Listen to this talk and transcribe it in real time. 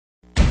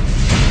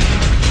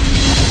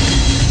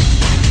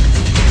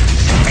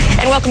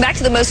Welcome back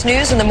to the most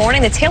news in the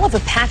morning. The tale of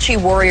Apache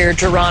warrior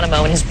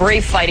Geronimo and his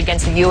brave fight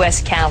against the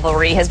U.S.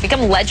 cavalry has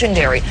become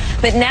legendary.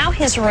 But now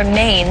his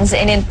remains,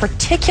 and in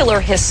particular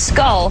his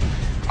skull,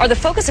 are the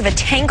focus of a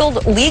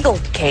tangled legal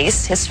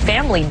case. His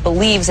family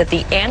believes that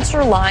the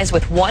answer lies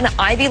with one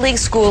Ivy League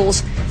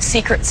school's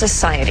secret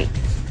society.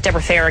 Deborah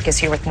Farrick is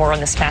here with more on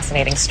this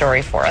fascinating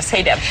story for us.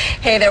 Hey, Deb.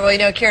 Hey there. Well, you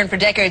know, Karen, for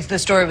decades, the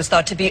story was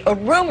thought to be a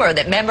rumor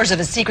that members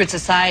of a secret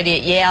society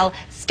at Yale,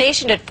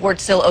 stationed at Fort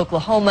Sill,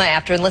 Oklahoma,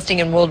 after enlisting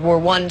in World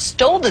War I,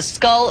 stole the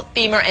skull,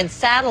 femur, and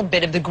saddle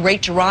bit of the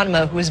great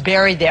Geronimo, who was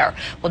buried there.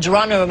 Well,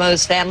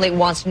 Geronimo's family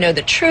wants to know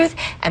the truth,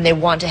 and they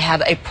want to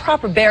have a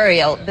proper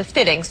burial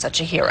befitting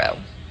such a hero.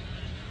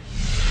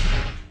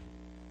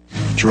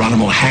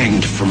 Geronimo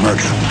hanged for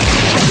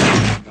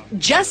murder.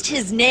 Just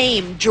his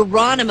name,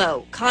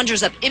 Geronimo,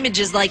 conjures up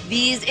images like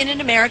these in an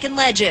American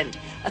legend.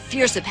 A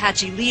fierce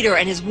Apache leader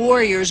and his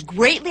warriors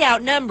greatly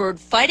outnumbered,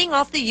 fighting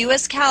off the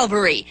U.S.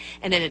 cavalry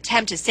in an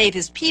attempt to save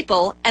his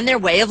people and their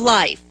way of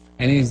life.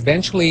 And he's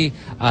eventually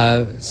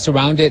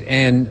surrounded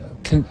and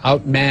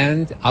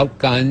outmanned,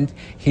 outgunned.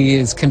 He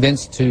is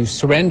convinced to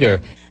surrender.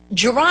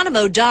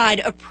 Geronimo died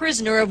a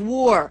prisoner of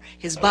war,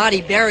 his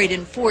body buried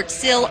in Fort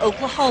Sill,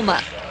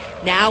 Oklahoma.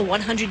 Now,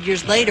 100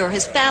 years later,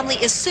 his family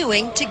is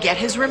suing to get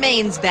his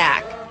remains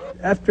back.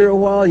 After a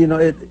while, you know,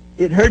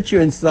 it hurts you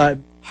inside.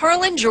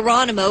 Herlin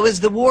Geronimo is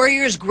the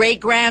warrior's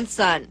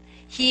great-grandson.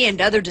 He and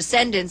other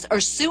descendants are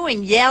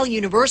suing Yale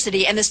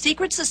University and the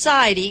secret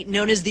society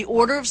known as the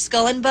Order of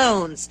Skull and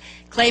Bones,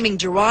 claiming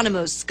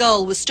Geronimo's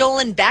skull was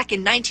stolen back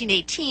in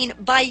 1918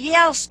 by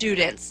Yale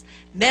students,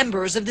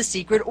 members of the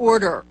secret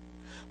order.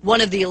 One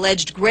of the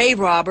alleged grave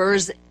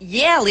robbers,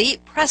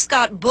 Yaley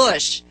Prescott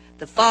Bush,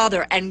 the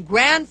father and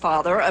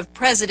grandfather of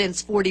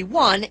Presidents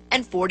 41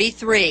 and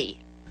 43.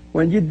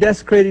 When you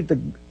desecrate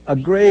a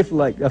grave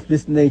of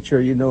this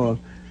nature, you know,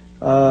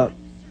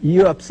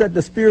 you upset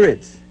the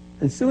spirits.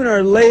 And sooner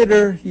or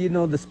later, you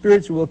know, the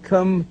spirits will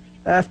come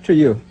after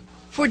you.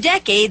 For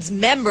decades,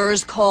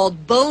 members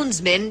called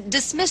bonesmen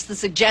dismissed the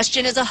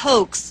suggestion as a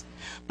hoax.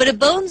 But a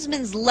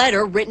bonesman's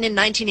letter written in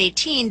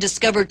 1918,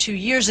 discovered 2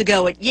 years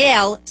ago at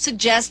Yale,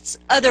 suggests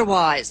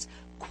otherwise.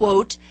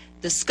 Quote,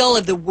 "The skull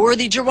of the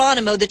worthy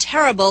Geronimo the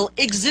Terrible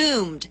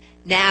exhumed.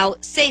 Now,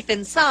 safe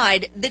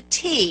inside, the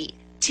T.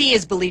 T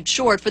is believed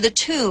short for the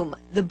tomb,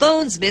 the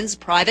bonesman's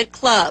private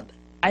club."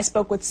 I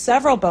spoke with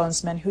several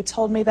bonesmen who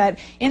told me that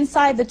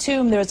inside the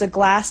tomb there's a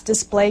glass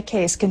display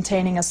case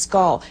containing a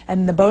skull,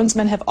 and the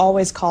bonesmen have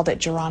always called it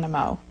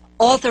Geronimo.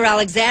 Author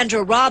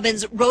Alexandra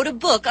Robbins wrote a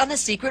book on the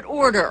secret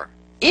order.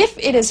 If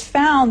it is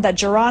found that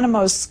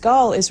Geronimo's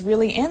skull is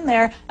really in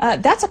there,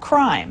 that's a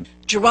crime.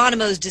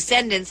 Geronimo's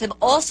descendants have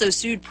also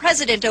sued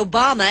President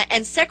Obama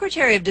and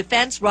Secretary of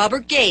Defense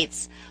Robert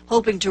Gates,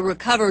 hoping to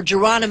recover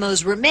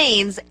Geronimo's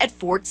remains at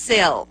Fort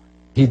Sill.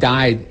 He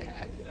died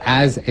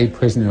as a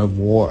prisoner of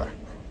war.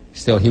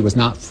 Still, he was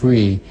not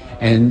free,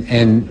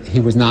 and he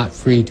was not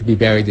free to be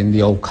buried in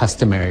the old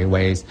customary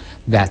ways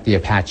that the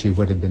Apache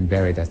would have been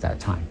buried at that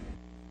time.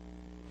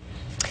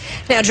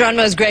 Now,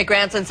 Geronimo's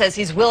great-grandson says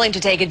he's willing to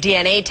take a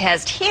DNA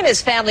test. He and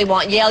his family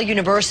want Yale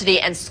University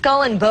and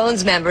Skull and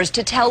Bones members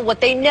to tell what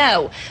they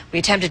know. We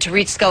attempted to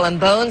reach Skull and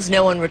Bones.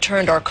 No one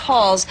returned our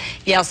calls.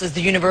 Yale says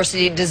the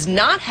university does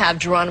not have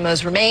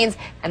Geronimo's remains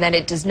and that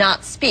it does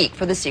not speak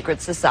for the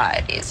secret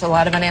society. So a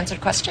lot of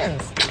unanswered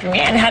questions.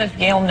 And how did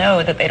Yale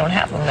know that they don't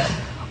have them then?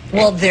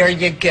 Well, there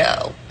you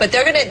go. But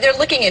they're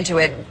looking into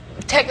it.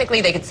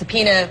 Technically, they could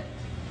subpoena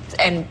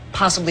and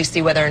possibly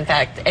see whether, in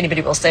fact, anybody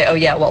will say, oh,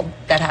 yeah, well,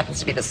 that happens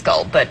to be the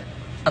skull, but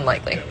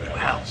unlikely.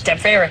 Wow. Deb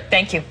Farrick,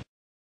 thank you.